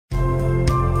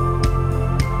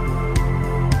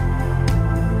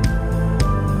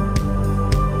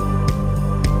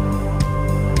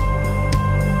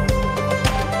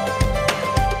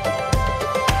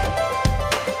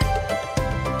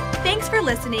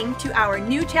listening to our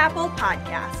New Chapel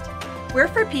podcast. We're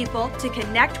for people to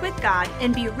connect with God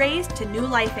and be raised to new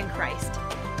life in Christ.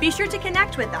 Be sure to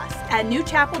connect with us at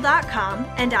newchapel.com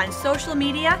and on social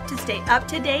media to stay up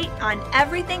to date on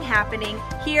everything happening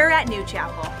here at New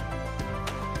Chapel.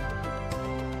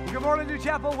 Good morning, New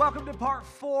Chapel. Welcome to part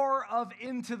 4 of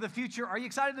Into the Future. Are you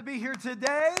excited to be here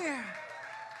today?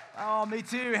 Oh, me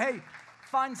too. Hey,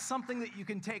 find something that you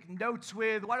can take notes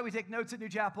with. Why do we take notes at New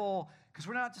Chapel? Because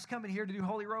we're not just coming here to do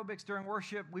holy aerobics during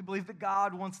worship. We believe that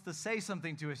God wants to say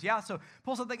something to us. Yeah, so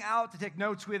pull something out to take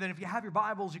notes with. And if you have your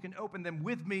Bibles, you can open them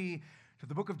with me to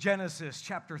the book of Genesis,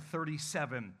 chapter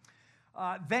 37.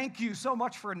 Thank you so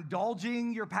much for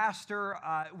indulging your pastor.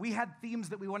 We had themes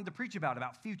that we wanted to preach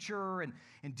about future and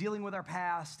dealing with our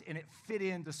past, and it fit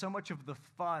into so much of the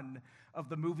fun of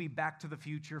the movie Back to the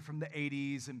Future from the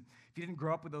 80s. And if you didn't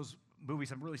grow up with those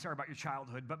movies, I'm really sorry about your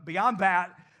childhood. But beyond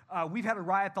that, we've had a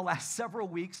riot the last several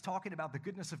weeks talking about the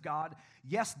goodness of God,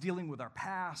 yes, dealing with our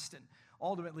past, and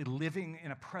ultimately living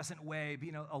in a present way,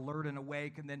 being alert and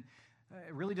awake, and then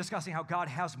really discussing how God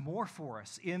has more for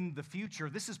us in the future.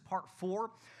 This is part 4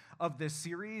 of this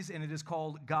series, and it is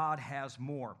called God Has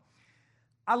More.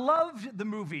 I loved the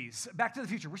movies, Back to the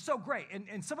Future, were so great,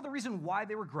 and some of the reason why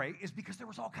they were great is because there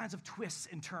was all kinds of twists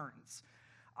and turns.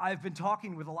 I've been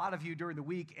talking with a lot of you during the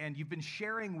week, and you've been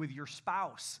sharing with your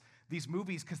spouse these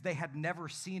movies because they had never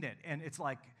seen it, and it's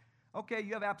like, okay,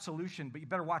 you have absolution, but you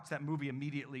better watch that movie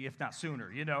immediately, if not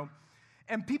sooner,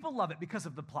 And people love it because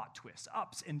of the plot twists,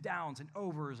 ups and downs and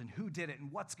overs and who did it and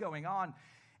what's going on.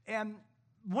 And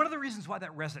one of the reasons why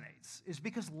that resonates is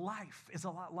because life is a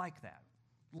lot like that.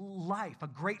 Life, a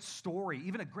great story,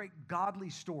 even a great godly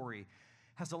story,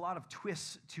 has a lot of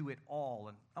twists to it all.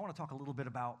 And I want to talk a little bit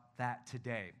about that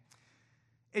today.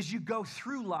 As you go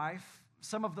through life,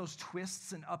 some of those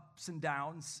twists and ups and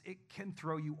downs, it can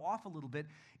throw you off a little bit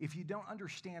if you don't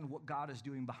understand what God is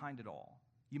doing behind it all.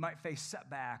 You might face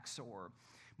setbacks or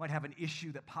might have an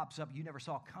issue that pops up you never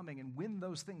saw coming. And when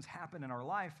those things happen in our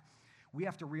life, we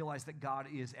have to realize that God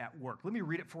is at work. Let me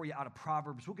read it for you out of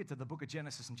Proverbs. We'll get to the book of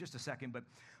Genesis in just a second, but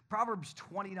Proverbs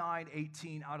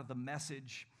 29:18 out of the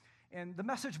Message. And the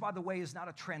Message, by the way, is not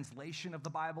a translation of the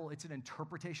Bible. It's an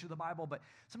interpretation of the Bible, but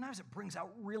sometimes it brings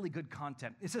out really good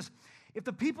content. It says, if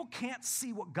the people can't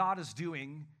see what God is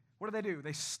doing, what do?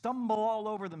 They stumble all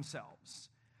over themselves.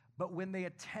 But when they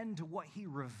attend to what he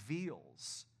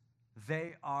reveals,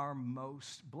 they are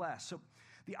most blessed. So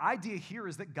the idea here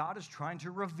is that God is trying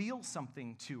to reveal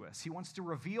something to us. He wants to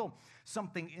reveal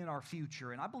something in our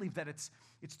future. And I believe that it's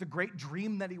the great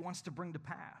dream that he wants to bring to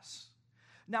pass.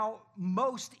 Now,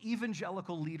 most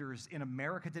evangelical leaders in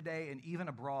America today and even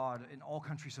abroad in all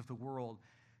countries of the world,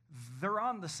 they're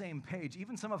on the same page.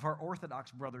 Even some of our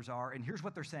Orthodox brothers are. And here's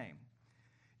what they're saying.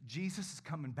 Jesus is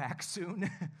coming back soon.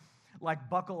 Like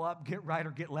buckle up, get right or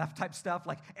get left type stuff.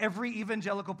 Like every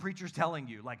evangelical preacher's telling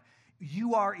you, like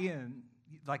you are in,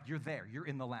 like you're there. You're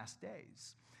in the last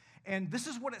days. And this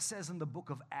is what it says in the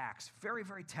book of Acts. Very,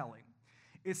 very telling.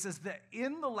 It says that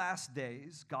in the last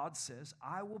days, God says,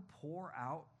 I will pour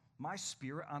out my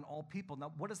spirit on all people.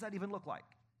 Now, what does that even look like?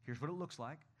 Here's what it looks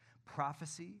like.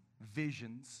 Prophecy,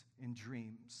 visions, and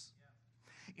dreams.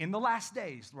 Yeah. In the last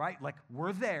days, right? Like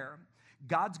we're there.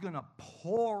 God's going to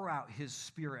pour out his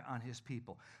spirit on his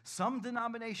people. Some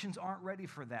denominations aren't ready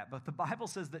for that, but the Bible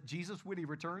says that Jesus, when he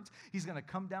returns, he's going to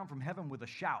come down from heaven with a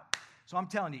shout. So I'm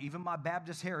telling you, even my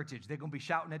Baptist heritage, they're going to be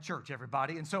shouting at church,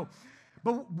 everybody. And so,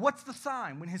 but what's the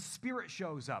sign when his spirit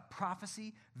shows up?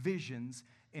 Prophecy, visions,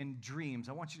 and dreams.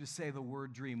 I want you to say the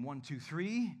word dream. 1, 2, 3.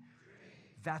 Dream.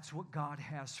 That's what God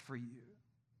has for you.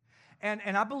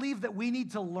 And I believe that we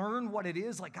need to learn what it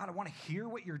is. Like, God, I want to hear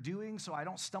what you're doing so I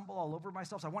don't stumble all over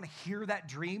myself. So I want to hear that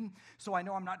dream so I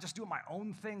know I'm not just doing my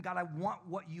own thing. God, I want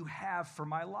what you have for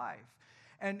my life.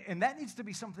 And that needs to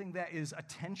be something that is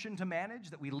attention to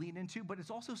manage, that we lean into, but it's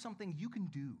also something you can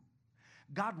do.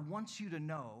 God wants you to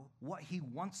know what he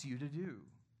wants you to do.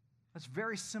 That's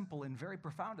very simple and very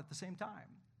profound at the same time.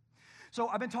 So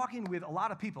I've been talking with a lot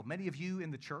of people, many of you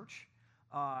in the church,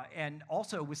 and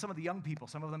also with some of the young people,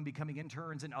 some of them becoming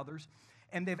interns and others,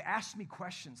 and they've asked me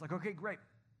questions like, okay, great.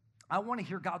 I want to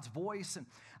hear God's voice, and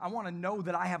I want to know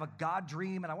that I have a God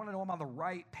dream, and I want to know I'm on the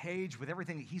right page with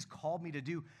everything that he's called me to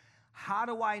do. How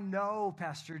do I know,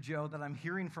 Pastor Joe, that I'm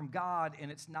hearing from God, and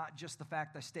it's not just the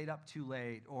fact I stayed up too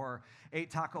late or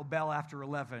ate Taco Bell after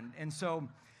 11? And so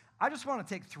I just want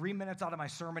to take 3 minutes out of my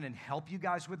sermon and help you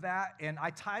guys with that, and I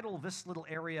title this little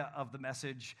area of the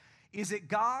message, Is It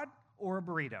God or a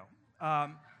Burrito?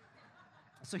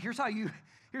 So here's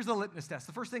the litmus test.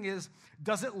 The first thing is,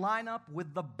 does it line up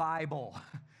with the Bible?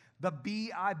 The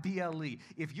Bible.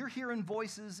 If you're hearing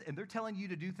voices and they're telling you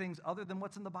to do things other than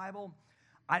what's in the Bible,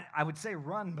 I would say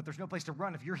run, but there's no place to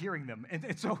run if you're hearing them.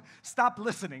 And so stop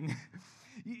listening.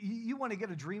 You want to get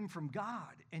a dream from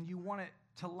God, and you want it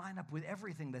to line up with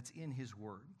everything that's in His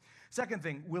Word. Second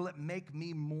thing, will it make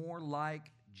me more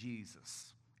like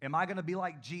Jesus? Am I going to be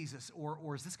like Jesus,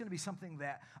 or is this going to be something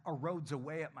that erodes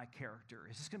away at my character?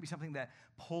 Is this going to be something that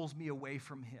pulls me away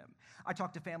from Him? I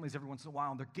talk to families every once in a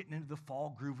while, and they're getting into the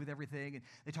fall groove with everything, and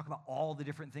they talk about all the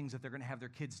different things that they're going to have their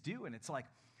kids do, and it's like,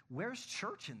 where's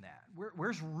church in that?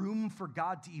 Where's room for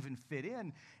God to even fit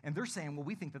in? And they're saying, well,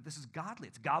 we think that this is godly.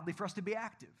 It's godly for us to be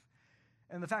active.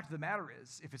 And the fact of the matter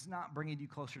is, if it's not bringing you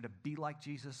closer to be like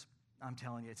Jesus, I'm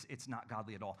telling you, it's not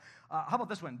godly at all. How about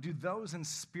this one? Do those in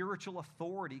spiritual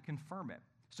authority confirm it?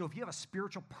 So if you have a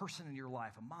spiritual person in your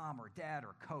life, a mom or a dad or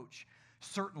a coach,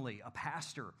 certainly a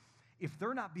pastor, if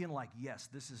they're not being like, yes,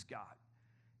 this is God,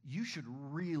 you should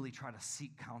really try to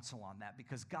seek counsel on that,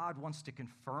 because God wants to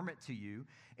confirm it to you,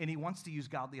 and He wants to use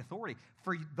godly authority.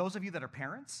 For those of you that are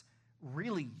parents,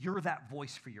 really, you're that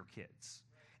voice for your kids.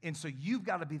 And so you've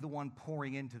got to be the one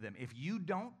pouring into them. If you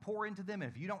don't pour into them,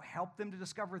 and if you don't help them to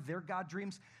discover their God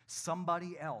dreams,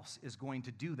 somebody else is going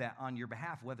to do that on your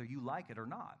behalf, whether you like it or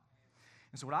not.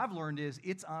 And so what I've learned is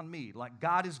it's on me. Like,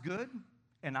 God is good,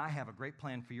 and I have a great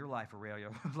plan for your life,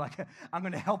 Aurelio. Like, I'm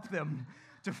going to help them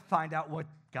to find out what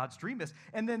God's dream is.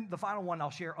 And then the final one I'll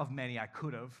share, of many I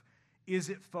could have, is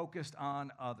it focused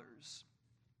on others?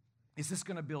 Is this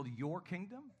going to build your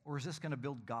kingdom, or is this going to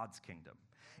build God's kingdom?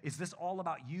 Is this all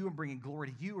about you and bringing glory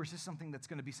to you, or is this something that's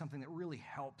going to be something that really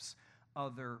helps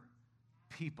other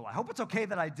people? I hope it's okay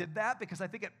that I did that, because I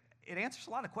think it answers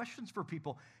a lot of questions for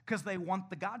people, because they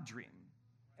want the God dream.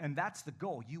 And that's the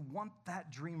goal. You want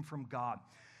that dream from God.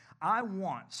 I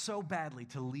want so badly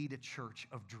to lead a church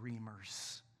of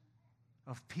dreamers,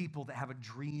 of people that have a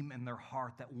dream in their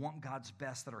heart, that want God's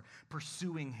best, that are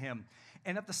pursuing Him.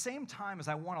 And at the same time as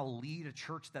I want to lead a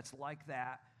church that's like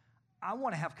that, I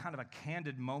want to have kind of a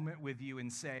candid moment with you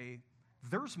and say,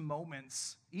 there's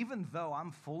moments, even though I'm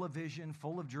full of vision,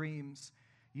 full of dreams,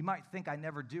 you might think I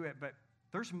never do it, but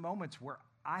there's moments where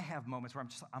I have moments where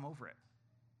I'm over it.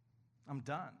 I'm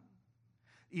done.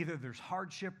 Either there's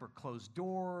hardship or closed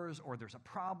doors, or there's a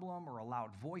problem or a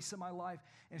loud voice in my life,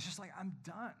 and it's just like, I'm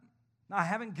done. Now, I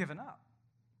haven't given up.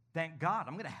 Thank God.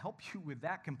 I'm going to help you with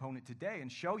that component today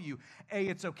and show you, A,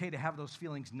 it's okay to have those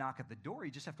feelings knock at the door.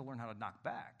 You just have to learn how to knock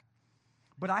back.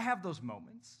 But I have those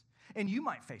moments, and you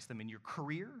might face them in your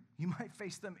career. You might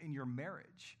face them in your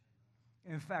marriage.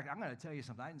 And in fact, I'm going to tell you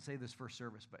something. I didn't say this first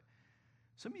service, but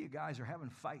some of you guys are having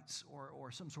fights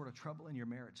or some sort of trouble in your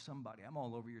marriage. Somebody, I'm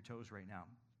all over your toes right now.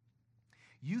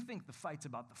 You think the fight's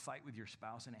about the fight with your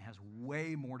spouse, and it has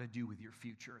way more to do with your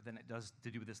future than it does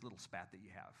to do with this little spat that you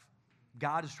have.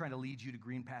 God is trying to lead you to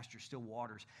green pastures, still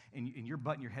waters, and you're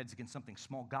butting your heads against something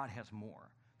small. God has more.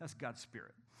 That's God's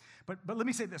Spirit. But let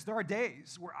me say this. There are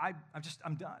days where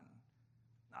I'm done.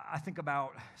 I think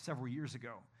about several years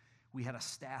ago, we had a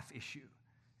staff issue,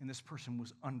 and this person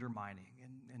was undermining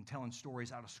and telling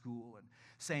stories out of school and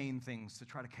saying things to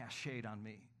try to cast shade on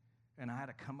me. And I had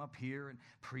to come up here and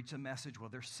preach a message while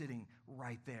they're sitting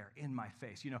right there in my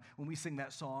face. You know, when we sing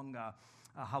that song,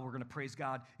 how we're going to praise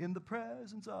God in the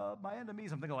presence of my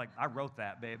enemies, I'm thinking like, I wrote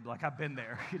that, babe. Like, I've been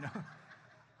there, you know.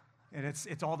 And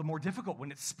it's all the more difficult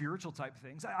when it's spiritual type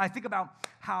things. I think about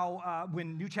how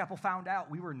when New Chapel found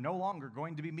out we were no longer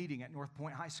going to be meeting at North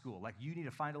Point High School, like, you need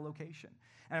to find a location.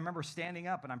 And I remember standing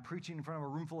up and I'm preaching in front of a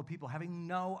room full of people, having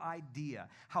no idea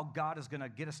how God is going to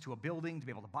get us to a building, to be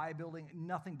able to buy a building,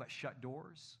 nothing but shut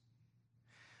doors.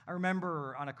 I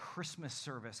remember on a Christmas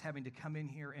service having to come in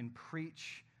here and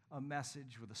preach a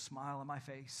message with a smile on my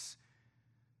face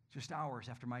just hours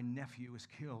after my nephew was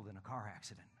killed in a car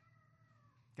accident.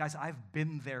 Guys, I've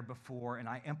been there before, and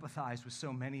I empathize with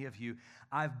so many of you.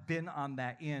 I've been on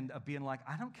that end of being like,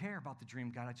 I don't care about the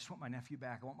dream, God. I just want my nephew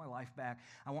back. I want my life back.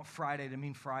 I want Friday to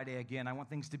mean Friday again. I want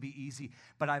things to be easy.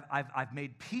 But I've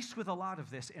made peace with a lot of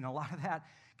this, and a lot of that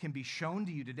can be shown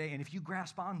to you today. And if you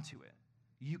grasp onto it,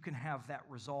 you can have that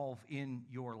resolve in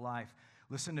your life.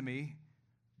 Listen to me.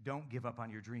 Don't give up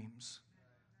on your dreams.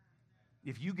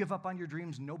 If you give up on your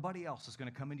dreams, nobody else is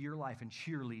going to come into your life and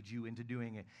cheerlead you into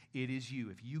doing it. It is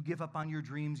you. If you give up on your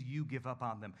dreams, you give up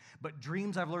on them. But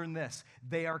dreams, I've learned this,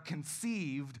 they are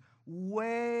conceived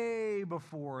way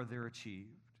before they're achieved.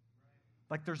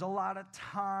 Like, there's a lot of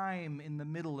time in the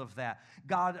middle of that.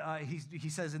 God, he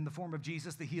says in the form of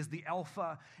Jesus that He is the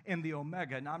Alpha and the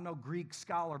Omega. Now, I'm no Greek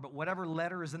scholar, but whatever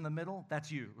letter is in the middle,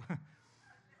 that's you.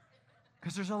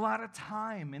 Because there's a lot of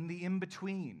time in the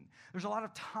in-between. There's a lot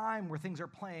of time where things are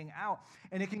playing out,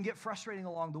 and it can get frustrating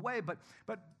along the way. But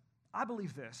I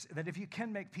believe this, that if you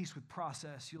can make peace with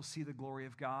process, you'll see the glory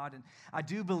of God. And I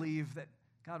do believe that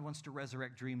God wants to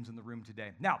resurrect dreams in the room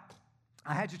today. Now,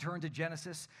 I had you turn to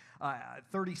Genesis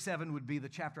 37 would be the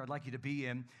chapter I'd like you to be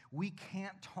in. We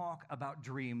can't talk about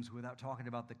dreams without talking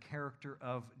about the character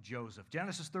of Joseph.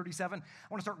 Genesis 37, I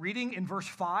want to start reading in verse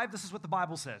 5. This is what the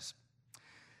Bible says.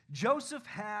 Joseph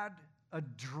had a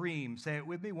dream. Say it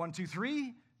with me. 1, 2,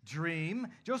 3. Dream.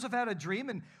 Joseph had a dream,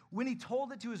 and when he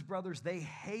told it to his brothers, they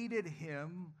hated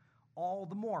him all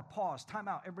the more. Pause. Time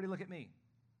out. Everybody look at me.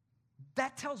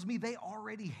 That tells me they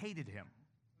already hated him,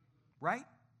 right?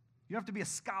 You don't have to be a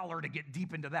scholar to get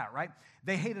deep into that, right?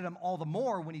 They hated him all the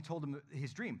more when he told them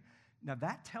his dream. Now,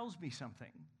 that tells me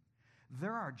something.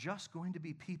 There are just going to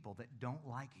be people that don't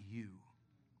like you.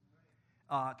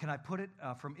 Can I put it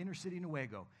from inner city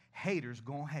Nuevo? Haters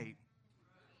gonna hate.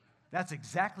 That's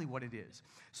exactly what it is.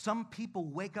 Some people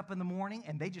wake up in the morning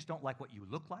and they just don't like what you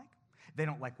look like. They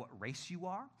don't like what race you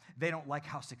are. They don't like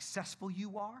how successful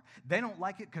you are. They don't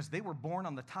like it because they were born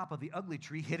on the top of the ugly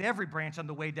tree, hit every branch on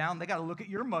the way down. They got to look at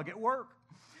your mug at work.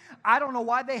 I don't know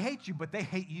why they hate you, but they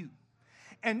hate you.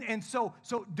 And so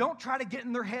don't try to get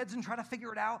in their heads and try to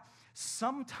figure it out.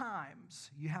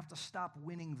 Sometimes you have to stop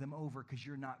winning them over because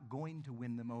you're not going to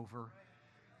win them over.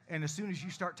 And as soon as you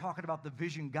start talking about the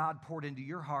vision God poured into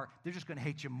your heart, they're just going to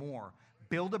hate you more.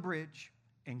 Build a bridge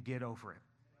and get over it.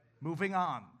 Moving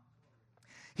on.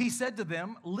 He said to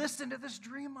them, listen to this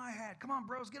dream I had. Come on,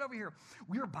 bros, get over here.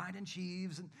 We were binding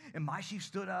sheaves, and my sheaf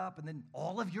stood up, and then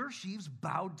all of your sheaves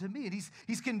bowed to me. And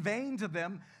he's conveying to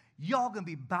them, y'all going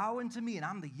to be bowing to me, and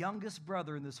I'm the youngest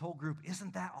brother in this whole group.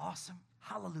 Isn't that awesome?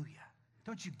 Hallelujah.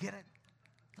 Don't you get it?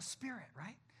 The Spirit,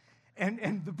 right?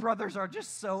 And the brothers are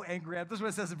just so angry. This is what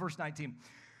it says in verse 19.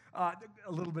 A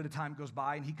little bit of time goes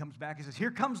by, and he comes back. He says,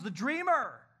 here comes the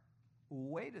dreamer.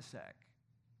 Wait a sec.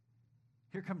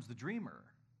 Here comes the dreamer.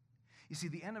 You see,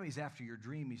 the enemy's after your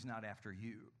dream. He's not after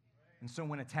you. And so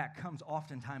when attack comes,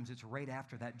 oftentimes it's right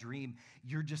after that dream.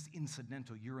 You're just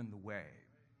incidental. You're in the way.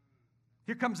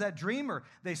 Here comes that dreamer.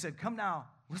 They said, come now,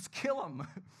 let's kill him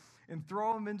and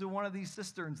throw him into one of these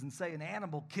cisterns and say an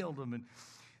animal killed him. And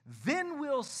then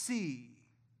we'll see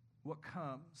what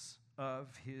comes of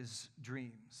his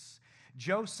dreams.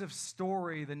 Joseph's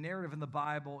story, the narrative in the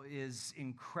Bible, is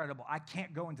incredible. I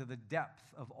can't go into the depth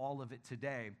of all of it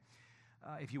today.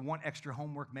 If you want extra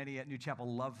homework, many at New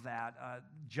Chapel love that.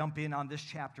 Jump in on this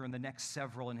chapter and the next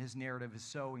several, and his narrative is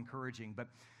so encouraging. But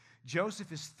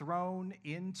Joseph is thrown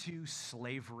into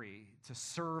slavery to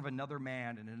serve another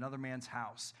man in another man's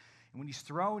house. And when he's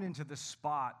thrown into this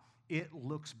spot, it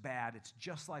looks bad. It's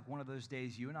just like one of those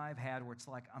days you and I have had where it's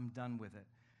like, I'm done with it.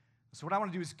 So what I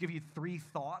want to do is give you 3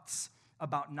 thoughts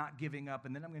about not giving up,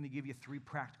 and then I'm going to give you 3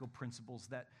 practical principles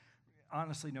that,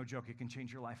 honestly, no joke, it can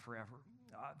change your life forever.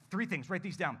 3 things, write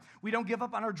these down. We don't give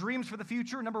up on our dreams for the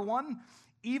future. Number 1,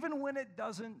 even when it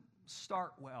doesn't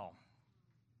start well.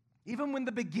 Even when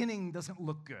the beginning doesn't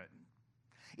look good.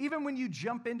 Even when you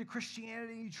jump into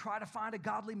Christianity, you try to find a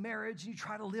godly marriage, and you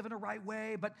try to live in a right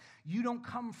way, but you don't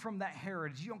come from that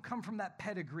heritage, you don't come from that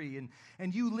pedigree,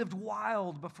 and you lived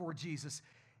wild before Jesus.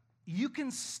 You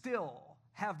can still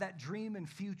have that dream and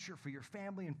future for your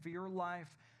family and for your life,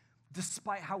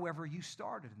 despite however you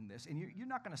started in this. And you're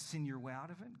not going to sin your way out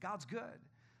of it. God's good.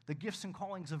 The gifts and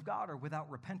callings of God are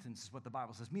without repentance, is what the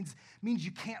Bible says. Means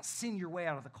you can't sin your way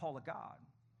out of the call of God.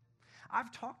 I've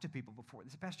talked to people before. They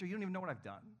say, Pastor, you don't even know what I've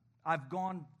done. I've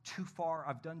gone too far.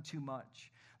 I've done too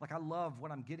much. Like, I love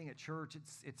what I'm getting at church.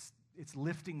 It's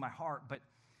lifting my heart, but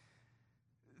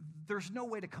there's no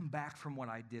way to come back from what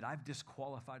I did. I've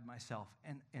disqualified myself.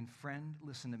 And friend,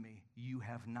 listen to me. You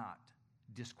have not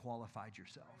disqualified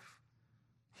yourself.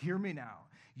 Hear me now.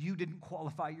 You didn't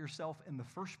qualify yourself in the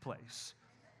first place.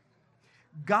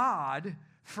 God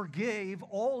forgave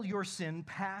all your sin,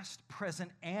 past,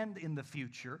 present, and in the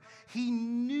future. He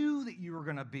knew that you were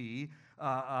going to be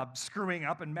screwing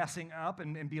up and messing up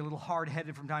and be a little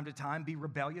hard-headed from time to time, be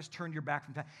rebellious, turn your back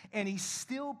from time, and he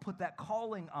still put that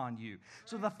calling on you.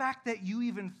 So the fact that you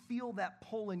even feel that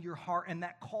pull in your heart and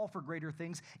that call for greater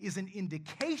things is an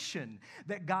indication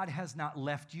that God has not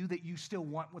left you, that you still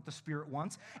want what the Spirit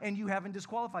wants, and you haven't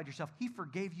disqualified yourself. He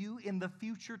forgave you in the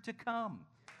future to come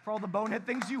for all the bonehead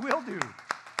things you will do.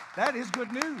 That is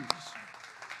good news.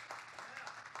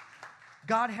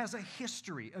 God has a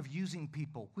history of using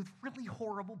people with really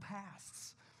horrible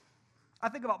pasts. I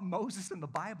think about Moses in the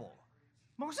Bible.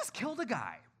 Moses killed a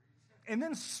guy and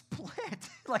then split.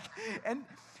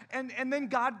 And then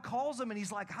God calls him, and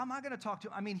he's like, how am I going to talk to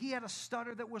him? I mean, he had a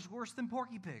stutter that was worse than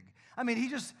Porky Pig. I mean,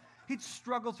 he'd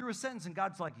struggle through a sentence, and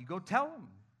God's like, you go tell him,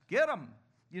 get him.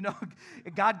 You know,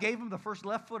 God gave him the first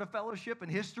left foot of fellowship in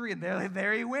history, and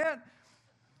there he went.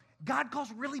 God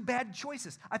calls really bad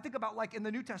choices. I think about, like, in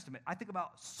the New Testament, I think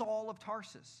about Saul of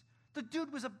Tarsus. The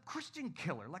dude was a Christian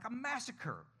killer, like a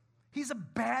massacre. He's a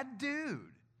bad dude.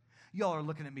 Y'all are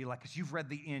looking at me like, because you've read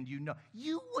the end, you know.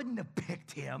 You wouldn't have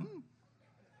picked him.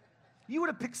 You would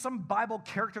have picked some Bible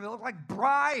character that looked like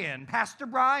Brian, Pastor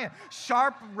Brian,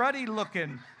 sharp,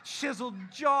 ruddy-looking, chiseled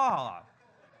jaw.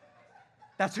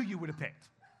 That's who you would have picked.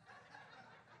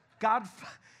 God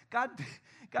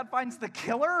finds the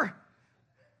killer,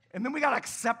 and then we got to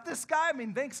accept this guy? I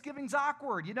mean, Thanksgiving's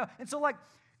awkward, you know? And so, like,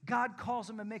 God calls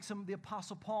him and makes him the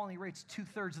Apostle Paul, and he writes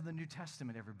 2/3 of the New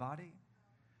Testament, everybody.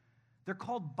 They're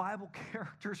called Bible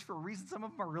characters for a reason. Some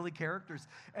of them are really characters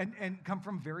and come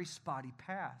from very spotty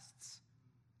pasts.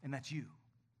 And that's you.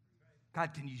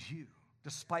 God can use you,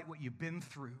 despite what you've been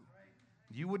through.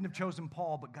 You wouldn't have chosen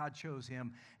Paul, but God chose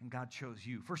him, and God chose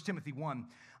you. 1 Timothy 1,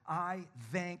 I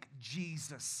thank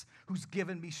Jesus, who's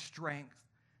given me strength,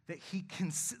 that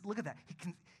look at that,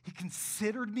 he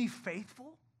considered me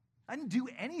faithful. I didn't do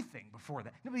anything before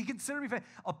that. No, but he considered me faithful,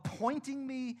 appointing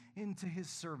me into his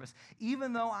service,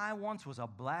 even though I once was a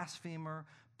blasphemer,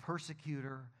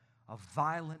 persecutor, a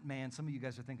violent man. Some of you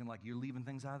guys are thinking, like, you're leaving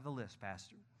things out of the list,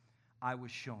 Pastor. I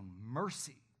was shown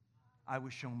mercy. I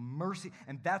was shown mercy,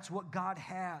 and that's what God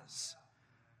has.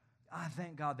 I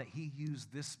thank God that he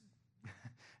used this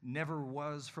never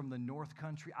was from the North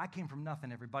Country. I came from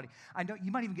nothing, everybody. I know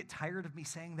you might even get tired of me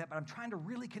saying that, but I'm trying to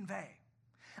really convey.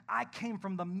 I came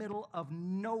from the middle of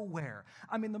nowhere.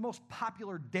 I mean, the most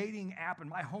popular dating app in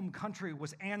my home country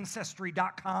was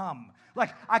Ancestry.com.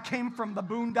 Like, I came from the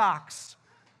boondocks.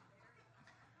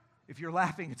 If you're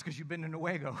laughing, it's because you've been to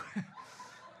Newaygo.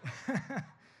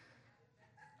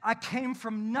 I came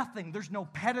from nothing. There's no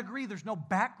pedigree. There's no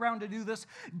background to do this.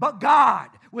 But God,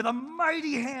 with a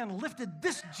mighty hand, lifted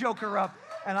this joker up,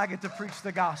 and I get to preach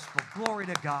the gospel. Glory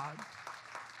to God.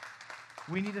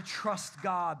 We need to trust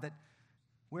God that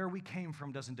where we came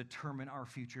from doesn't determine our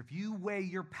future. If you weigh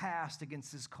your past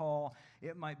against his call,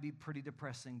 it might be pretty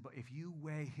depressing. But if you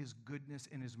weigh his goodness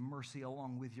and his mercy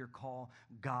along with your call,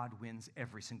 God wins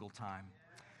every single time.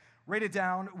 Write it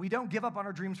down. We don't give up on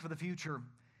our dreams for the future,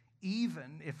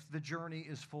 even if the journey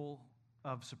is full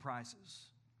of surprises.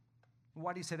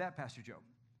 Why do you say that, Pastor Joe?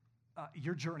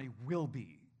 Your journey will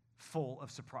be full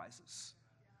of surprises,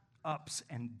 ups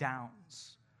and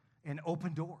downs, and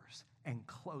open doors and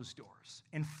closed doors.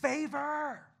 And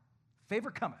favor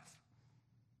cometh.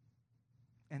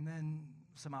 And then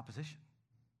some opposition.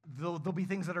 There'll be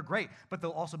things that are great, but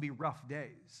there'll also be rough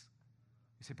days.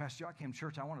 You say, Pastor Joe, I came to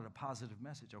church, I wanted a positive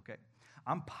message. Okay,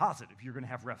 I'm positive you're going to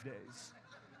have rough days.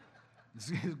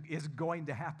 This is going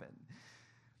to happen.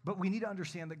 But we need to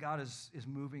understand that God is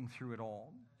moving through it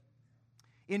all.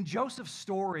 In Joseph's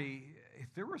story,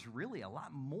 there was really a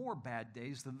lot more bad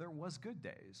days than there was good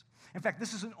days. In fact,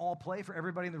 this is an all play for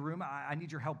everybody in the room. I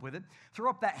need your help with it. Throw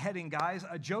up that heading, guys,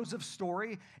 Joseph's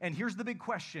story. And here's the big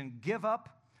question, give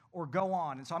up or go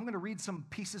on. And so I'm going to read some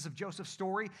pieces of Joseph's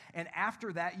story, and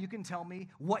after that, you can tell me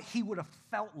what he would have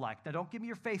felt like. Now, don't give me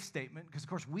your faith statement, because, of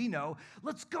course, we know,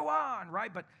 let's go on,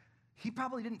 right? But he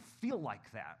probably didn't feel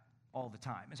like that all the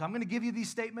time. And so I'm going to give you these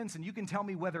statements, and you can tell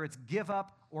me whether it's give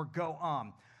up or go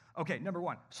on. Okay, number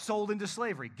one, sold into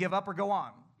slavery. Give up or go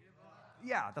on? Give up.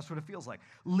 Yeah, that's what it feels like.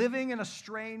 Living in a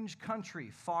strange country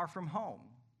far from home.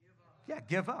 Give up.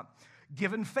 Yeah, give up.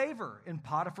 Given favor in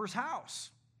Potiphar's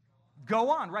house.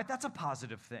 Go on, right? That's a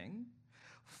positive thing.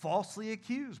 Falsely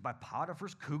accused by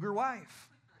Potiphar's cougar wife.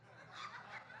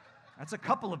 That's a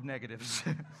couple of negatives.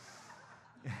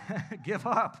 Give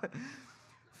up.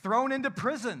 Thrown into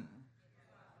prison.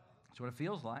 That's what it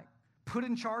feels like. Put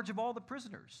in charge of all the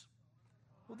prisoners.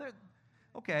 Well,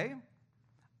 okay.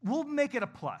 We'll make it a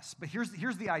plus, but here's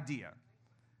the idea.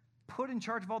 Put in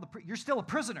charge of all you're still a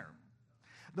prisoner.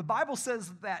 The Bible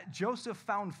says that Joseph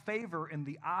found favor in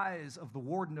the eyes of the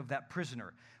warden of that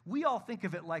prisoner. We all think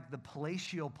of it like the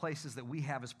palatial places that we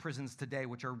have as prisons today,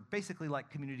 which are basically like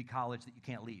community college that you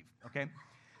can't leave, okay?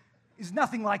 There's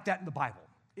nothing like that in the Bible.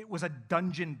 It was a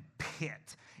dungeon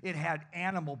pit. It had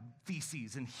animal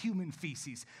feces and human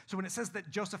feces. So when it says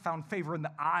that Joseph found favor in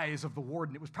the eyes of the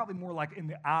warden, it was probably more like in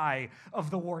the eye of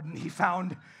the warden he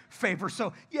found favor.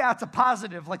 So yeah, it's a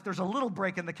positive, like there's a little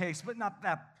break in the case, but not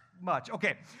that much.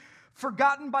 Okay,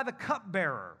 forgotten by the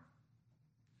cupbearer.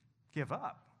 Give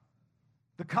up.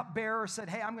 The cupbearer said,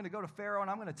 hey, I'm going to go to Pharaoh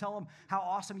and I'm going to tell him how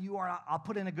awesome you are. And I'll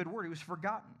put in a good word. He was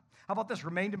forgotten. How about this?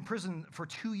 Remained in prison for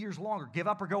 2 years longer. Give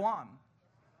up or go on?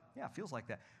 Yeah, it feels like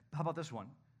that. How about this one?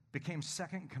 Became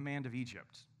second in command of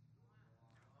Egypt.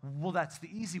 Well, that's the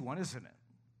easy one, isn't it?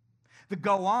 The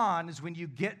go on is when you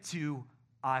get to,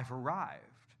 I've arrived.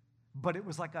 But it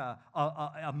was like a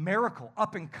miracle,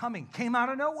 up and coming, came out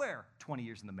of nowhere. 20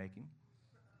 years in the making.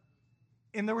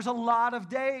 And there was a lot of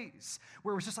days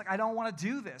where it was just like, I don't want to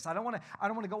do this. I don't want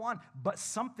to go on. But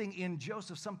something in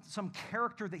Joseph, some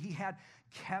character that he had,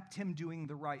 kept him doing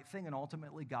the right thing. And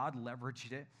ultimately, God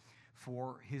leveraged it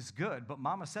for his good. But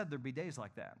Mama said there'd be days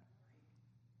like that.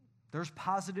 There's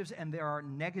positives and there are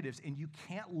negatives, and you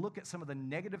can't look at some of the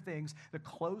negative things, the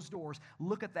closed doors,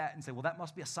 look at that and say, well, that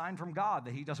must be a sign from God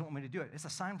that he doesn't want me to do it. It's a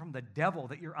sign from the devil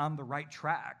that you're on the right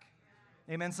track.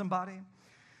 Amen, somebody?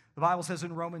 The Bible says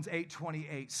in Romans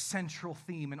 8:28, central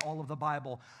theme in all of the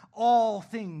Bible, all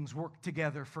things work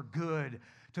together for good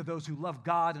to those who love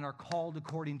God and are called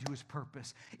according to his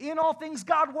purpose. In all things,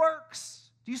 God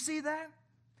works. Do you see that?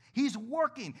 He's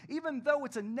working. Even though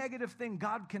it's a negative thing,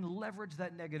 God can leverage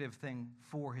that negative thing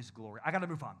for his glory. I got to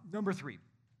move on. Number 3,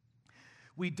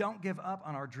 we don't give up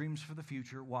on our dreams for the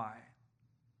future. Why?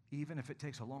 Even if it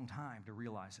takes a long time to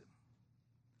realize it.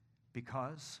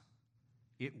 Because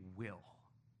it will.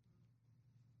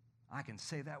 I can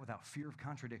say that without fear of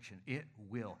contradiction. It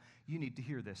will. You need to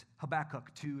hear this.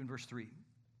 Habakkuk 2 and verse 3.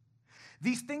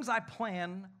 These things I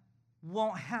plan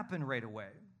won't happen right away.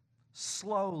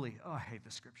 Slowly, I hate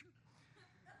the scripture.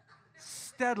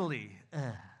 Steadily,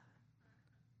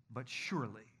 but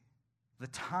surely, the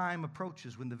time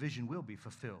approaches when the vision will be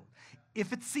fulfilled.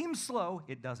 If it seems slow,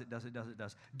 it does.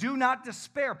 Do not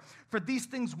despair, for these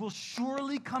things will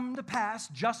surely come to pass.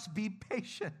 Just be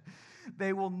patient.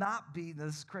 They will not be,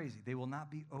 this is crazy, they will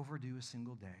not be overdue a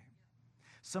single day.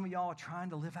 Some of y'all are trying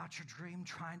to live out your dream,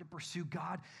 trying to pursue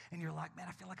God, and you're like, man,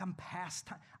 I feel like I'm past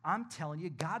time. I'm telling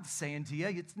you, God's saying to you,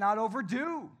 it's not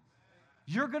overdue.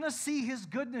 You're going to see his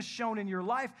goodness shown in your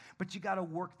life, but you got to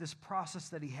work this process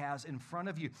that he has in front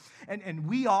of you. And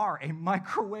we are a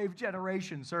microwave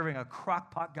generation serving a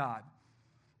crock-pot God.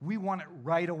 We want it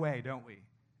right away, don't we?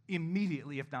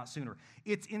 Immediately, if not sooner.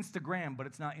 It's Instagram, but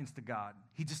it's not Insta-God.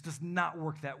 He just does not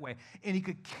work that way. And he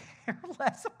could care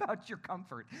less about your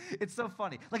comfort. It's so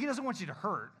funny. Like, he doesn't want you to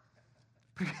hurt.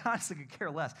 But he honestly could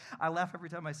care less. I laugh every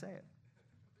time I say it.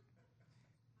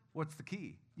 What's the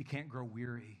key? You can't grow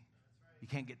weary. You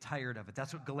can't get tired of it.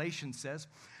 That's what Galatians says.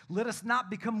 Let us not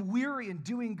become weary in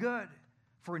doing good,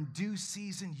 for in due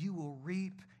season you will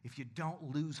reap if you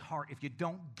don't lose heart, if you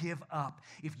don't give up,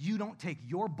 if you don't take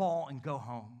your ball and go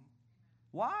home.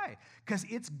 Why? Because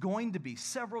it's going to be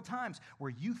several times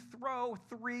where you throw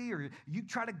 3 or you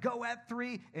try to go at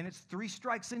 3 and it's 3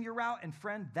 strikes and you're out. And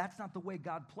friend, that's not the way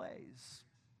God plays.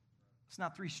 It's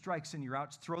not 3 strikes and you're out.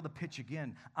 It's throw the pitch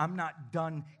again. I'm not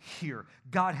done here.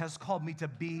 God has called me to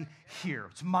be here.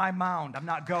 It's my mound. I'm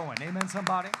not going. Amen,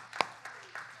 somebody?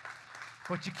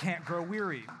 But you can't grow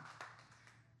weary.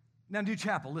 Now, New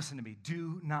Chapel, listen to me.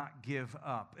 Do not give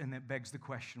up. And that begs the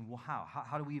question, well, how?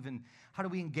 How do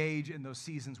we engage in those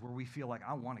seasons where we feel like,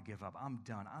 I want to give up. I'm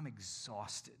done. I'm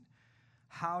exhausted.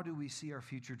 How do we see our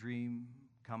future dream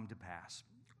come to pass?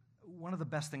 One of the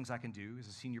best things I can do as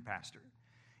a senior pastor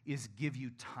is give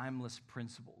you timeless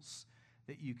principles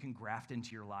that you can graft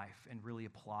into your life and really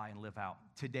apply and live out.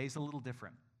 Today's a little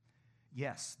different.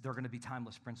 Yes, they're going to be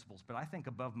timeless principles, but I think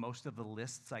above most of the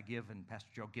lists I give, and Pastor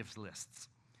Joe gives lists,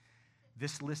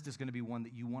 this list is going to be one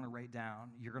that you want to write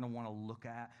down. You're going to want to look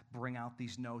at, bring out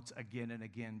these notes again and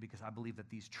again, because I believe that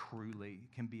these truly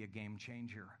can be a game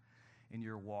changer in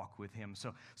your walk with him.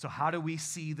 So how do we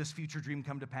see this future dream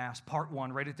come to pass? Part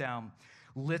 1, write it down.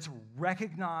 Let's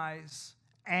recognize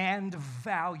and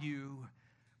value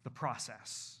the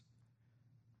process.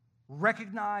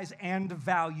 Recognize and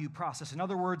value process. In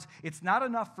other words, it's not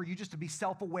enough for you just to be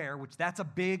self-aware, which that's a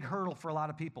big hurdle for a lot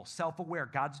of people. Self-aware.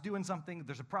 God's doing something.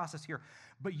 There's a process here.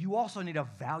 But you also need to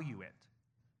value it.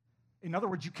 In other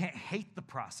words, you can't hate the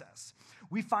process.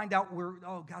 We find out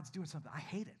God's doing something. I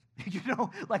hate it.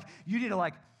 You need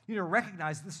to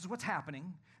recognize this is what's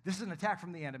happening. This is an attack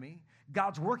from the enemy.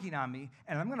 God's working on me,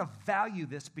 and I'm going to value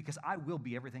this because I will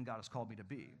be everything God has called me to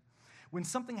be. When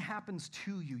something happens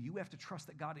to you, you have to trust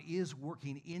that God is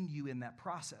working in you in that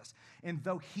process. And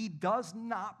though he does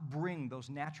not bring those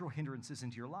natural hindrances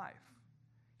into your life,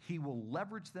 he will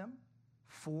leverage them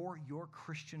for your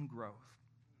Christian growth.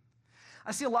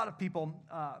 I see a lot of people,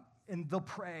 and they'll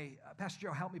pray, Pastor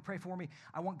Joe, help me, pray for me.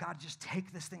 I want God to just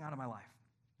take this thing out of my life.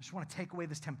 I just want to take away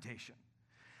this temptation.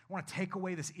 I want to take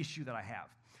away this issue that I have.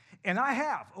 And I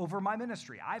have, over my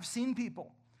ministry, I've seen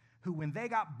people who, when they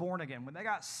got born again, when they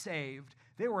got saved,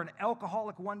 they were an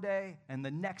alcoholic one day, and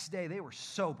the next day they were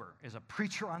sober as a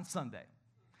preacher on Sunday.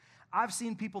 I've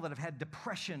seen people that have had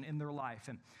depression in their life,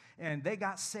 and they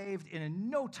got saved, and in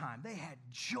no time, they had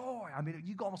joy. I mean,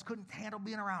 you almost couldn't handle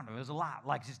being around them. It was a lot,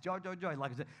 like just joy, joy, joy,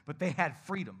 like, but they had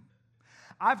freedom.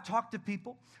 I've talked to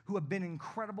people who have been in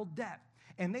incredible debt,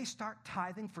 and they start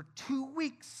tithing for 2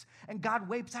 weeks, and God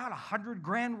wipes out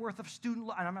 $100,000 worth of student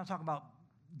loan. And I'm not talking about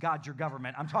God, your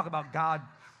government. I'm talking about God.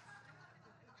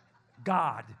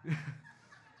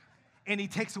 And he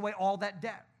takes away all that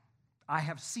debt. I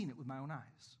have seen it with my own eyes.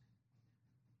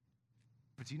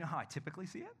 But do you know how I typically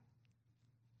see it?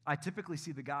 I typically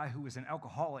see the guy who is an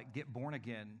alcoholic get born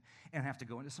again and have to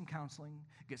go into some counseling,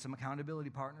 get some accountability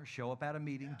partners, show up at a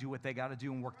meeting, do what they got to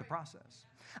do, and work the process.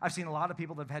 I've seen a lot of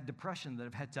people that have had depression that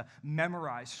have had to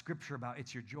memorize scripture about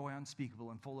it's your joy unspeakable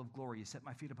and full of glory. You set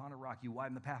my feet upon a rock. You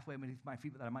widen the pathway beneath my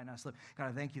feet that I might not slip. God,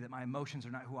 I thank you that my emotions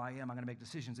are not who I am. I'm going to make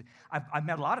decisions. I've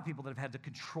met a lot of people that have had to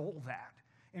control that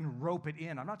and rope it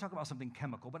in. I'm not talking about something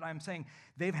chemical, but I'm saying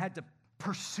they've had to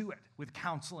pursue it with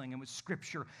counseling and with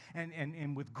scripture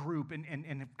and with group and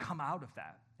have come out of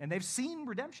that. And they've seen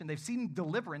redemption. They've seen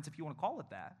deliverance, if you want to call it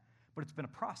that, but it's been a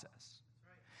process.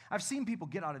 Right. I've seen people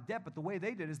get out of debt, but the way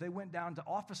they did is they went down to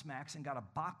Office Max and got a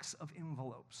box of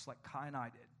envelopes like Kai and I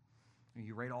did. And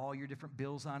you write all your different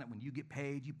bills on it. When you get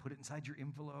paid, you put it inside your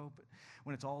envelope.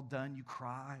 When it's all done, you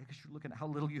cry because you're looking at how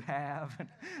little you have.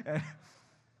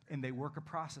 And they work a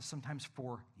process sometimes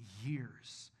for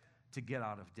years to get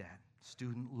out of debt.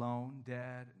 Student loan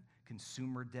debt,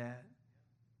 consumer debt.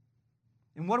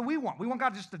 And what do we want? We want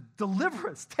God just to deliver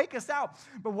us, take us out.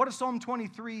 But what does Psalm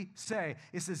 23 say?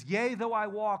 It says, yea, though I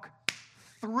walk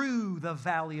through the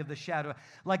valley of the shadow.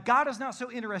 Like God is not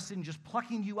so interested in just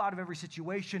plucking you out of every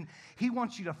situation. He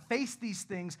wants you to face these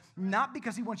things, not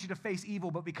because he wants you to face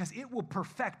evil, but because it will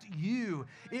perfect you.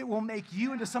 It will make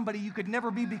you into somebody you could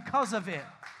never be because of it.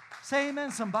 Say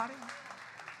amen, somebody.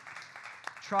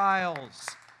 Trials.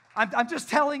 I'm just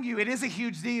telling you, it is a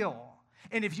huge deal.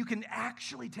 And if you can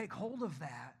actually take hold of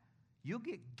that, you'll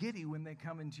get giddy when they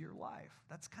come into your life.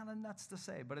 That's kind of nuts to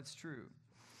say, but it's true.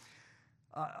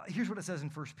 Here's what it says in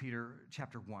 1 Peter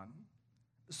chapter 1.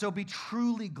 So be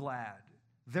truly glad.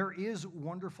 There is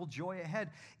wonderful joy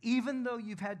ahead, even though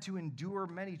you've had to endure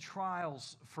many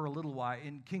trials for a little while.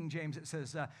 In King James, it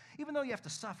says, even though you have to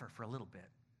suffer for a little bit.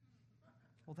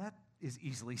 Well, that is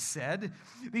easily said.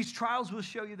 These trials will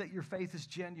show you that your faith is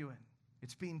genuine.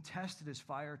 It's being tested as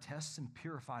fire tests and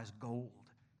purifies gold.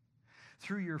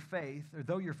 Through your faith, or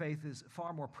though your faith is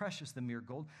far more precious than mere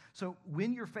gold, so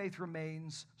when your faith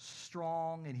remains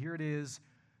strong, and here it is,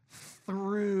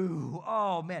 through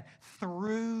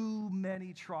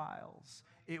many trials,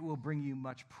 it will bring you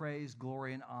much praise,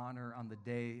 glory, and honor on the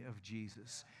day of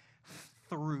Jesus.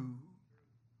 Through.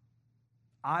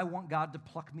 I want God to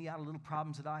pluck me out of little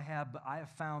problems that I have, but I have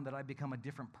found that I become a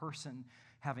different person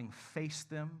having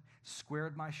faced them,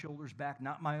 squared my shoulders back,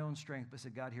 not my own strength, but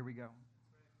said, God, here we go.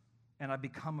 And I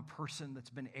become a person that's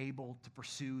been able to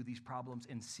pursue these problems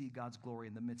and see God's glory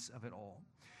in the midst of it all.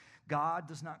 God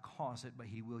does not cause it, but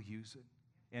he will use it.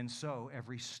 And so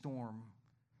every storm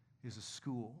is a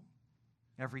school.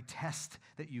 Every test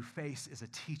that you face is a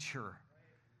teacher.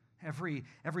 Every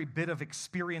bit of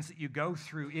experience that you go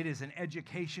through, it is an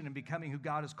education in becoming who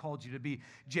God has called you to be.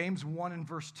 James 1 and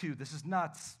verse 2, this is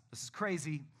nuts, this is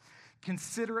crazy.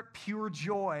 Consider it pure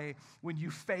joy when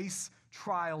you face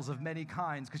trials of many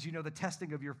kinds, because you know the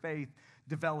testing of your faith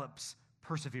develops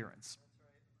perseverance.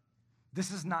 This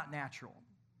is not natural.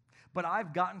 But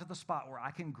I've gotten to the spot where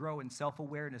I can grow in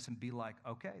self-awareness and be like,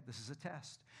 okay, this is a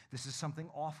test. This is something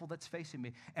awful that's facing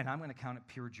me, and I'm going to count it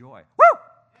pure joy. Woo!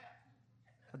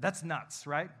 That's nuts,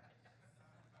 right?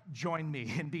 Join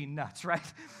me in being nuts, right?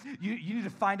 You need to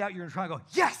find out you're in trial and go,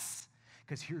 yes!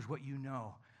 Because here's what you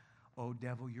know. Oh,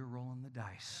 devil, you're rolling the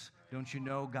dice. Don't you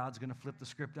know God's going to flip the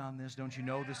script on this? Don't you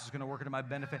know this is going to work into my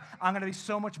benefit? I'm going to be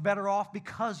so much better off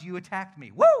because you attacked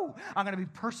me. Woo! I'm going to be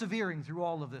persevering through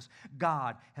all of this.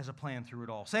 God has a plan through it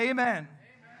all. Say amen. Amen.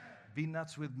 Be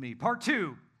nuts with me. Part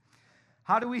 2.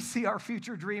 How do we see our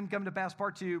future dream come to pass?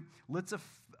 Part 2. Let's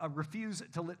refuse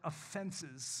to let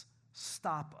offenses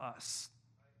stop us.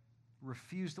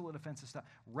 Refuse to let offenses stop.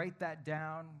 Write that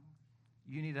down.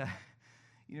 You need to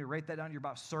write that down. You're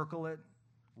about to circle it.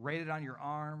 Write it on your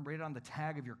arm. Write it on the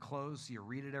tag of your clothes so you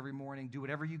read it every morning. Do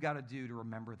whatever you got to do to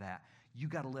remember that. You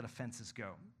got to let offenses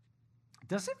go.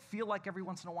 Does it feel like every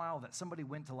once in a while that somebody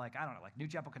went to like New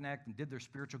Chapel Connect and did their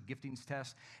spiritual giftings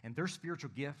test, and their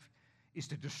spiritual gift is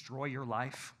to destroy your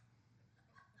life?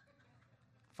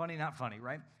 Funny, not funny,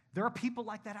 right? There are people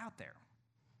like that out there.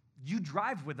 You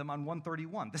drive with them on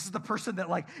 131. This is the person that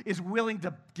is willing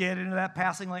to get into that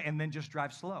passing lane and then just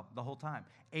drive slow the whole time.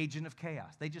 Agent of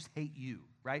chaos. They just hate you,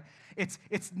 right? It's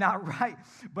not right.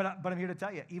 But I'm here to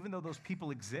tell you, even though those people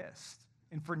exist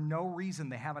and for no reason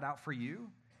they have it out for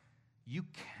you, you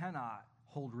cannot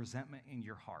hold resentment in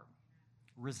your heart.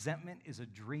 Resentment is a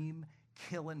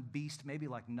dream-killing beast, maybe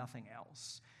like nothing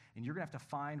else. And you're going to have to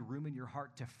find room in your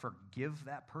heart to forgive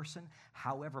that person,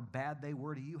 however bad they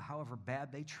were to you, however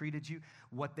bad they treated you,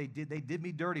 what they did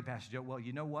me dirty, Pastor Joe. Well,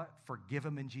 you know what? Forgive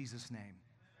them in Jesus' name.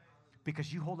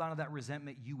 Because you hold on to that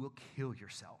resentment, you will kill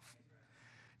yourself.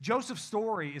 Joseph's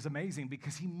story is amazing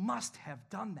because he must have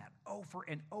done that over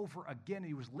and over again.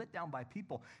 He was let down by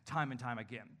people time and time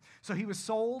again. So he was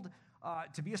sold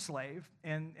to be a slave,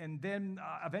 and then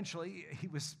eventually he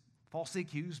was falsely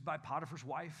accused by Potiphar's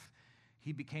wife.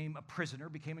 He became a prisoner,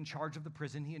 became in charge of the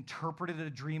prison. He interpreted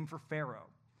a dream for Pharaoh.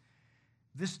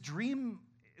 This dream,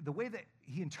 the way that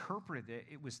he interpreted it,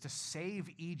 it was to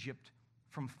save Egypt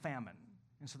from famine.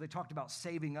 And so they talked about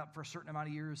saving up for a certain amount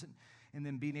of years and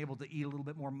then being able to eat a little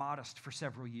bit more modest for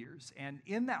several years. And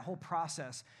in that whole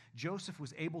process, Joseph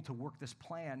was able to work this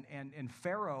plan. And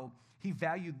Pharaoh, he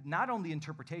valued not only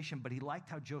interpretation, but he liked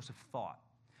how Joseph thought.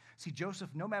 See, Joseph,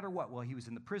 no matter what, well, he was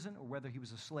in the prison or whether he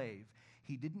was a slave,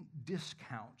 he didn't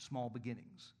discount small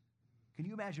beginnings. Can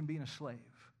you imagine being a slave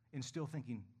and still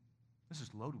thinking, this is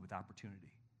loaded with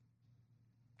opportunity?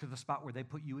 To the spot where they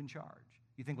put you in charge.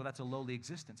 You think, well, that's a lowly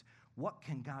existence. What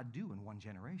can God do in one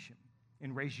generation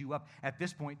and raise you up at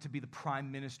this point to be the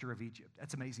prime minister of Egypt?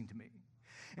 That's amazing to me.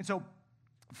 And so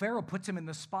Pharaoh puts him in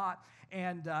the spot,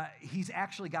 and he's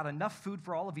actually got enough food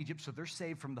for all of Egypt, so they're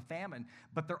saved from the famine,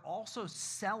 but they're also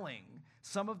selling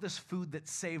some of this food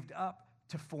that's saved up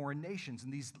to foreign nations,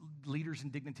 and these leaders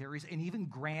and dignitaries and even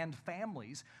grand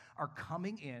families are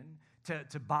coming in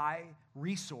to buy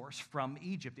resource from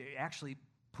Egypt. It actually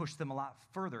pushed them a lot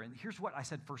further. And here's what I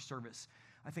said first service.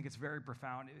 I think it's very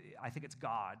profound. I think it's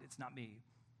God. It's not me.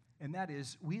 And that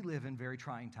is, we live in very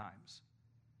trying times.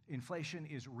 Inflation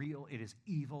is real. It is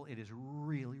evil. It is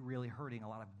really, really hurting a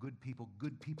lot of good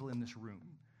people in this room.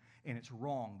 And it's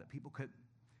wrong that people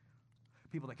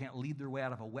that can't lead their way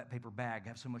out of a wet paper bag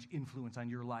have so much influence on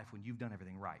your life when you've done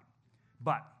everything right.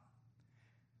 But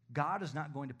God is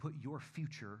not going to put your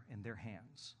future in their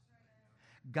hands.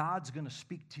 God's going to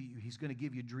speak to you. He's going to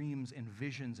give you dreams and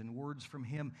visions and words from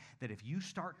him that if you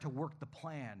start to work the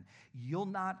plan, you'll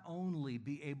not only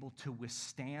be able to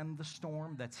withstand the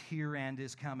storm that's here and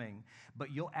is coming,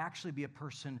 but you'll actually be a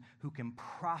person who can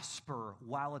prosper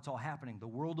while it's all happening. The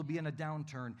world will be in a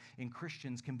downturn, and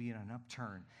Christians can be in an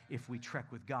upturn if we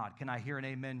trek with God. Can I hear an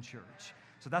amen, church?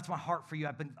 So that's my heart for you.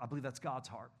 I believe that's God's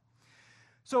heart.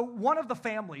 So one of the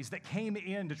families that came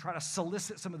in to try to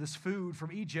solicit some of this food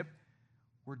from Egypt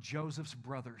were Joseph's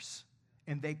brothers.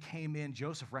 And they came in.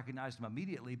 Joseph recognized them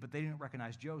immediately, but they didn't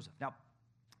recognize Joseph. Now,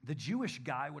 the Jewish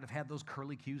guy would have had those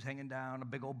curly cues hanging down, a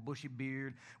big old bushy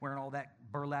beard, wearing all that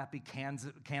burlappy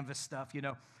canvas stuff, you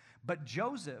know. But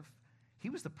Joseph, he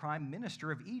was the prime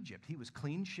minister of Egypt. He was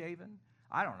clean-shaven.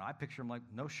 I don't know. I picture him like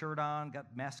no shirt on, got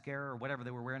mascara or whatever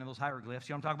they were wearing in those hieroglyphs.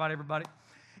 You know what I'm talking about, everybody?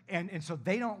 And so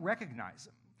they don't recognize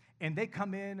him. And they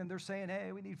come in and they're saying,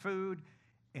 hey, we need food.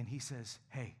 And he says,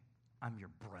 hey, I'm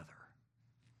your brother.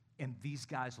 And these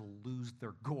guys will lose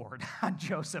their gourd on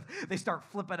Joseph. They start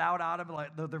flipping out on him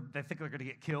like they think they're going to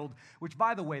get killed, which,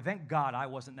 by the way, thank God I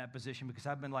wasn't in that position because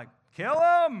I've been like, kill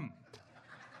him.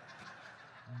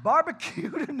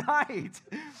 Barbecue tonight.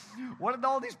 What are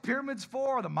all these pyramids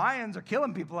for? The Mayans are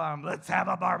killing people on them. Let's have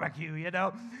a barbecue, you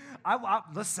know.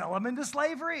 Let's sell them into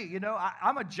slavery, you know.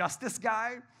 I'm a justice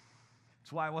guy.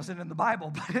 That's why I wasn't in the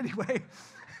Bible. But anyway,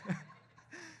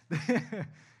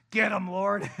 get them,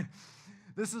 Lord.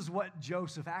 This is what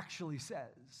Joseph actually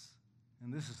says,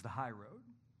 and this is the high road.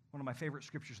 One of my favorite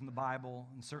scriptures in the Bible,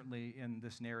 and certainly in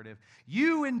this narrative.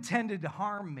 You intended to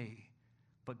harm me,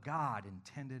 but God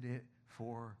intended it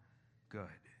for good.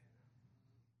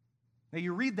 Now,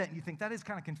 you read that and you think that is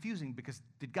kind of confusing because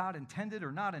did God intend it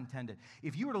or not intend it?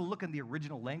 If you were to look in the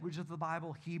original language of the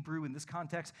Bible, Hebrew in this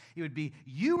context, it would be,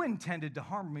 you intended to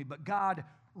harm me, but God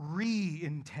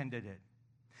re-intended it.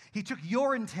 He took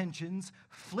your intentions,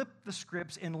 flipped the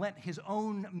scripts, and lent his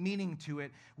own meaning to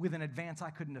it with an advance I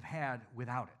couldn't have had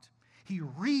without it. He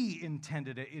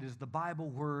re-intended it. It is the Bible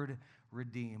word,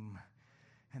 redeem.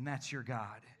 And that's your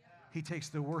God. He takes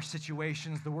the worst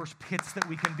situations, the worst pits that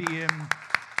we can be in,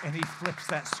 and he flips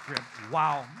that script.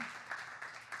 Wow.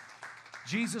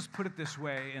 Jesus put it this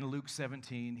way in Luke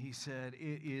 17. He said,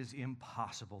 "It is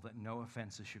impossible that no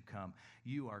offenses should come."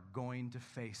 You are going to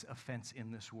face offense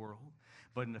in this world.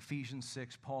 But in Ephesians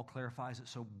 6, Paul clarifies it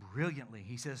so brilliantly.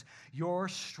 He says, your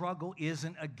struggle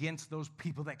isn't against those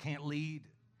people that can't lead.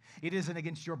 It isn't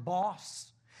against your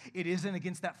boss. It isn't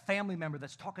against that family member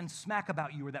that's talking smack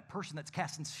about you or that person that's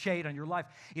casting shade on your life.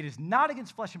 It is not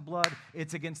against flesh and blood.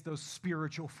 It's against those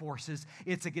spiritual forces.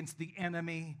 It's against the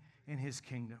enemy and his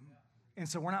kingdom. And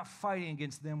so we're not fighting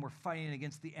against them. We're fighting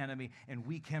against the enemy, and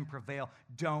we can prevail.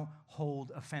 Don't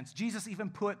hold offense. Jesus even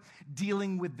put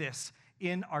dealing with this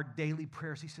in our daily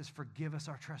prayers. He says, forgive us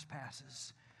our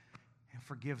trespasses and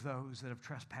forgive those that have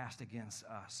trespassed against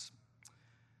us.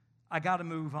 I got to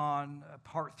move on.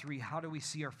 Part 3, how do we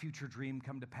see our future dream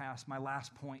come to pass? My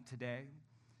last point today.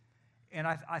 And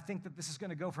I think that this is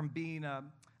going to go from being a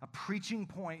preaching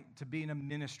point to being a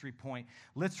ministry point.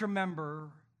 Let's remember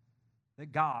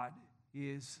that God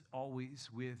is always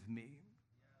with me.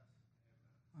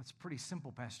 That's pretty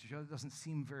simple, Pastor Joe. It doesn't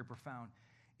seem very profound.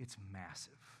 It's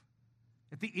massive.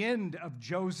 At the end of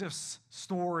Joseph's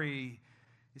story,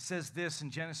 it says this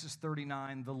in Genesis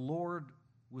 39, the Lord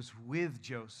was with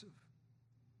Joseph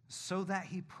so that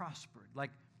he prospered.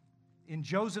 Like in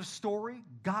Joseph's story,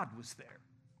 God was there.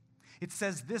 It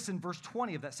says this in verse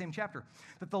 20 of that same chapter,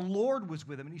 that the Lord was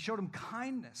with him and he showed him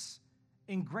kindness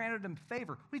and granted him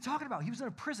favor. What are you talking about? He was in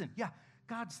a prison. Yeah,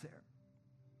 God's there.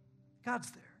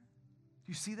 God's there.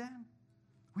 Do you see that?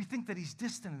 We think that he's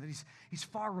distant, that he's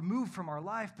far removed from our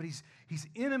life, but he's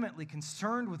intimately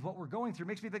concerned with what we're going through. It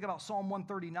makes me think about Psalm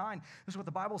 139. This is what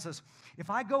the Bible says. If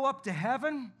I go up to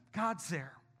heaven, God's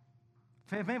there.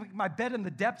 If I make my bed in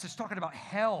the depths, it's talking about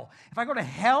hell. If I go to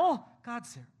hell,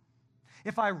 God's there.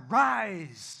 If I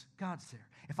rise, God's there.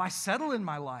 If I settle in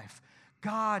my life,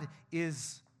 God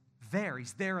is there.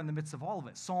 He's there in the midst of all of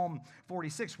it. Psalm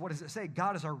 46, what does it say?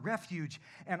 God is our refuge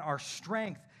and our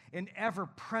strength, an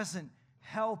ever-present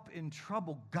help in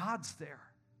trouble. God's there.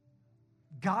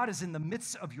 God is in the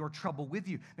midst of your trouble with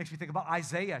you. Makes me think about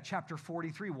Isaiah chapter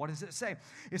 43. What does it say?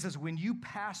 It says, when you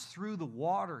pass through the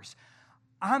waters,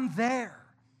 I'm there.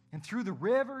 And through the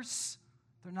rivers,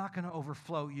 they're not going to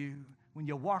overflow you. When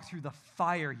you walk through the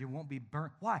fire, you won't be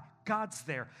burnt. Why? God's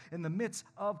there in the midst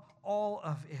of all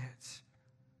of it.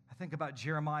 I think about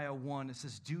Jeremiah 1. It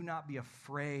says, do not be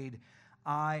afraid.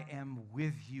 I am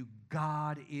with you.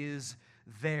 God is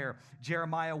there.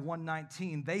 Jeremiah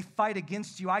 1:19. They fight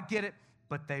against you. I get it,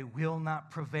 but they will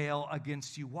not prevail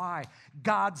against you. Why?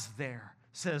 God's there,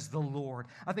 says the Lord.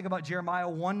 I think about Jeremiah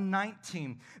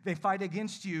 1:19. They fight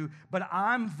against you, but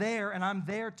I'm there, and I'm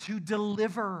there to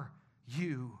deliver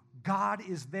you. God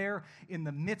is there in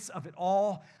the midst of it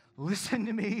all. Listen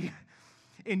to me.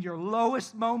 In your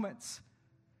lowest moments,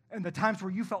 and the times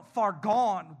where you felt far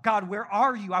gone, God, where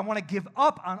are you? I want to give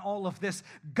up on all of this.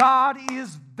 God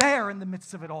is there in the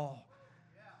midst of it all.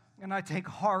 And I take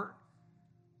heart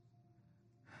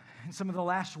in some of the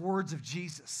last words of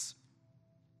Jesus.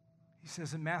 He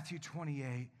says in Matthew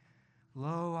 28,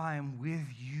 lo, I am with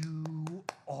you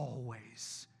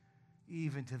always,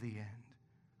 even to the end.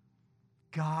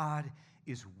 God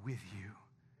is with you.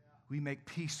 We make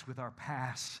peace with our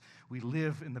past. We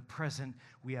live in the present.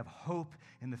 We have hope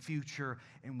in the future.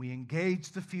 And we engage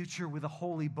the future with a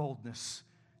holy boldness.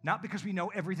 Not because we know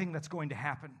everything that's going to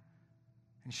happen.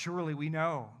 And surely we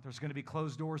know there's going to be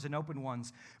closed doors and open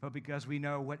ones. But because we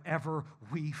know whatever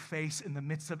we face in the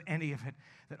midst of any of it,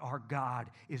 that our God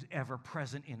is ever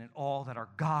present in it all. That our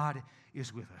God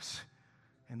is with us.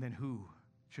 And then who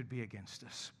should be against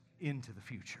us into the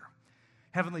future?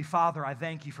 Heavenly Father, I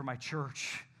thank you for my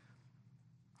church.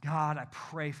 God, I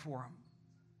pray for them.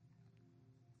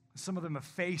 Some of them have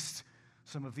faced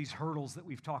some of these hurdles that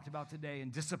we've talked about today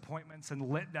and disappointments and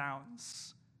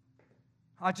letdowns.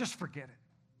 I just forget it.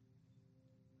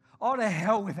 Oh, to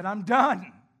hell with it. I'm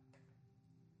done.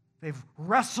 They've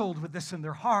wrestled with this in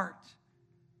their heart,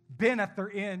 been at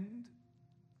their end.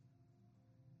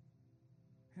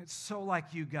 And it's so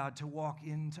like you, God, to walk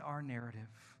into our narrative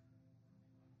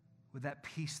with that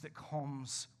peace that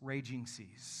calms raging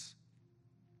seas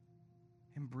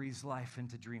and breathes life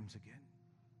into dreams again.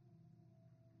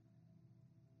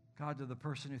 God, to the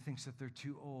person who thinks that they're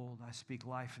too old, I speak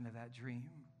life into that dream.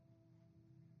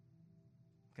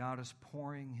 God is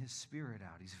pouring his Spirit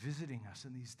out. He's visiting us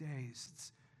in these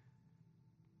days.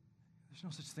 There's no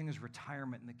such thing as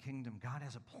retirement in the kingdom. God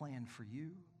has a plan for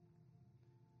you.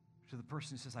 To the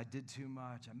person who says, I did too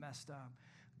much, I messed up,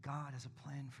 God has a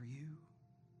plan for you.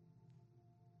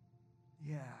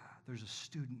 Yeah, there's a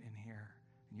student in here,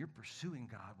 and you're pursuing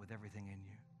God with everything in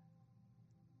you.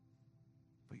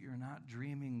 But you're not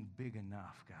dreaming big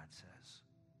enough, God says.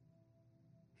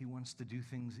 He wants to do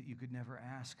things that you could never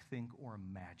ask, think, or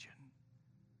imagine.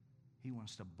 He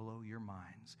wants to blow your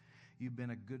minds. You've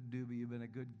been a good doobie. You've been a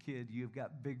good kid. You've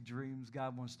got big dreams.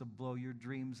 God wants to blow your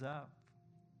dreams up.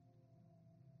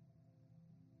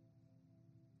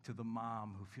 To the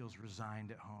mom who feels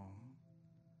resigned at home,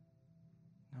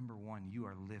 number one, you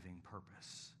are living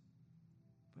purpose.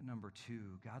 But number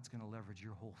two, God's going to leverage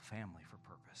your whole family for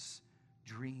purpose.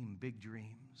 Dream big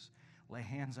dreams. Lay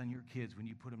hands on your kids when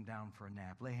you put them down for a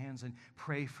nap. Lay hands and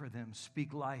pray for them.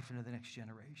 Speak life into the next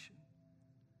generation.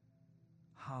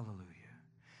 Hallelujah.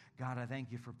 God, I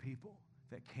thank you for people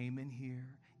that came in here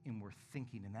and were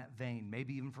thinking in that vein,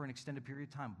 maybe even for an extended period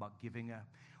of time, about giving up,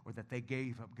 or that they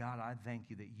gave up. God, I thank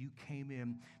you that you came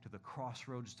in to the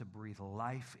crossroads to breathe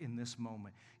life in this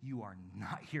moment. You are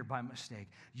not here by mistake.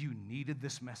 You needed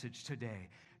this message today.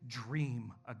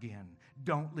 Dream again.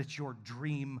 Don't let your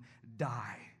dream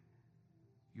die.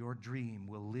 Your dream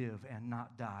will live and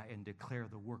not die and declare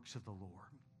the works of the Lord.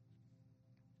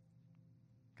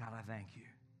 God, I thank you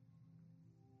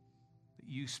that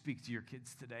you speak to your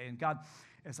kids today. And God,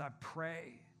 as I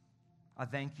pray, I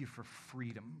thank you for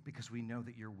freedom because we know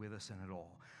that you're with us in it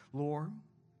all. Lord,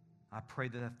 I pray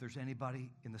that if there's anybody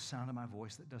in the sound of my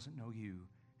voice that doesn't know you,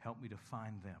 help me to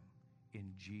find them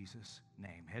in Jesus'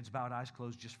 name. Heads bowed, eyes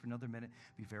closed just for another minute.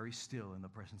 Be very still in the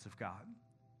presence of God.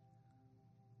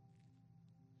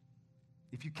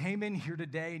 If you came in here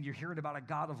today and you're hearing about a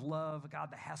God of love, a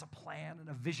God that has a plan and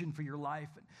a vision for your life,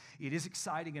 and it is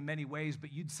exciting in many ways,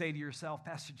 but you'd say to yourself,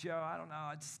 Pastor Joe, I don't know,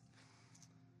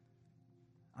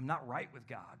 I'm not right with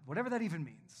God, whatever that even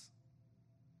means.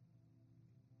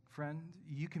 Friend,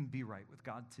 you can be right with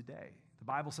God today. The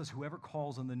Bible says whoever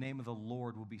calls on the name of the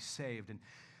Lord will be saved. And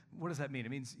what does that mean? It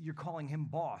means you're calling him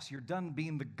boss. You're done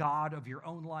being the God of your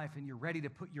own life, and you're ready to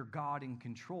put your God in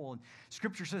control. And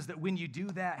Scripture says that when you do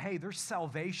that, hey, there's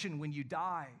salvation when you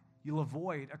die. You'll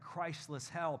avoid a Christless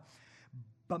hell.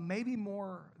 But maybe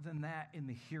more than that, in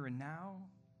the here and now,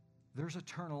 there's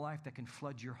eternal life that can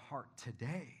flood your heart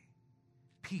today.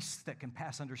 Peace that can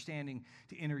pass understanding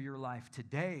to enter your life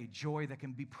today. Joy that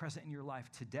can be present in your life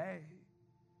today.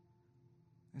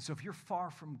 And so if you're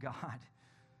far from God,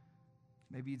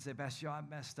 maybe you'd say, Pastor Joe, I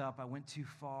messed up. I went too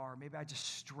far. Maybe I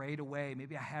just strayed away.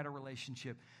 Maybe I had a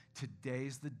relationship.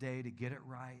 Today's the day to get it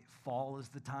right. Fall is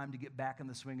the time to get back in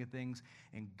the swing of things.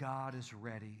 And God is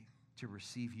ready to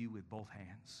receive you with both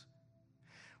hands.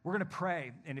 We're going to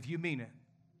pray, and if you mean it,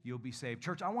 you'll be saved.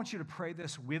 Church, I want you to pray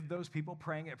this with those people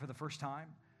praying it for the first time.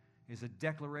 It's a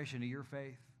declaration of your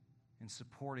faith in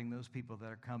supporting those people that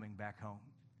are coming back home.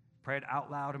 Pray it out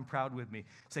loud and proud with me.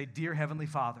 Say, Dear Heavenly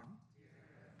Father,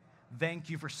 thank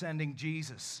you for sending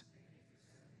Jesus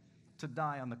to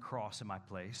die on the cross in my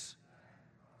place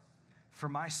for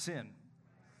my sin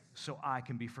so I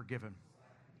can be forgiven.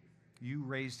 You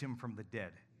raised him from the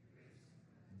dead.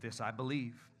 This I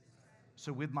believe.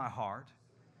 So with my heart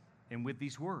and with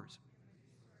these words,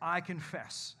 I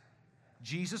confess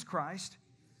Jesus Christ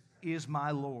is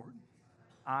my Lord.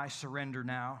 I surrender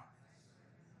now.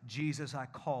 Jesus, I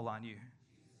call on you.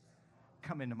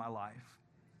 Come into my life.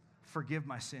 Forgive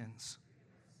my sins.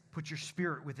 Put your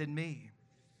spirit within me.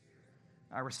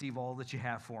 I receive all that you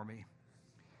have for me.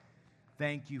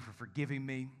 Thank you for forgiving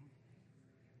me.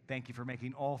 Thank you for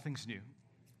making all things new.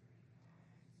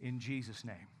 In Jesus'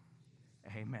 name,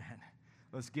 amen.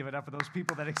 Let's give it up for those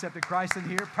people that accepted Christ in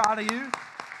here. Proud of you.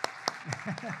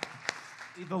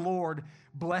 The Lord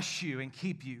bless you and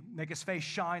keep you. Make his face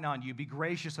shine on you. Be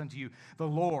gracious unto you. The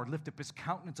Lord lift up his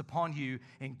countenance upon you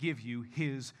and give you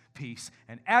his peace.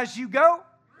 And as you go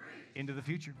into the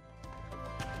future.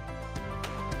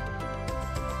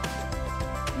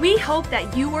 We hope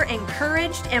that you were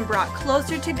encouraged and brought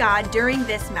closer to God during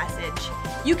this message.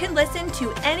 You can listen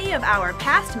to any of our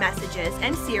past messages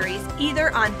and series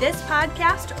either on this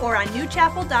podcast or on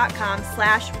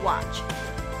newchapel.com/watch.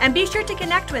 And be sure to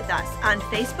connect with us on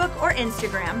Facebook or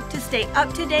Instagram to stay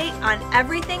up to date on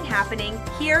everything happening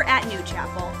here at New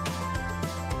Chapel.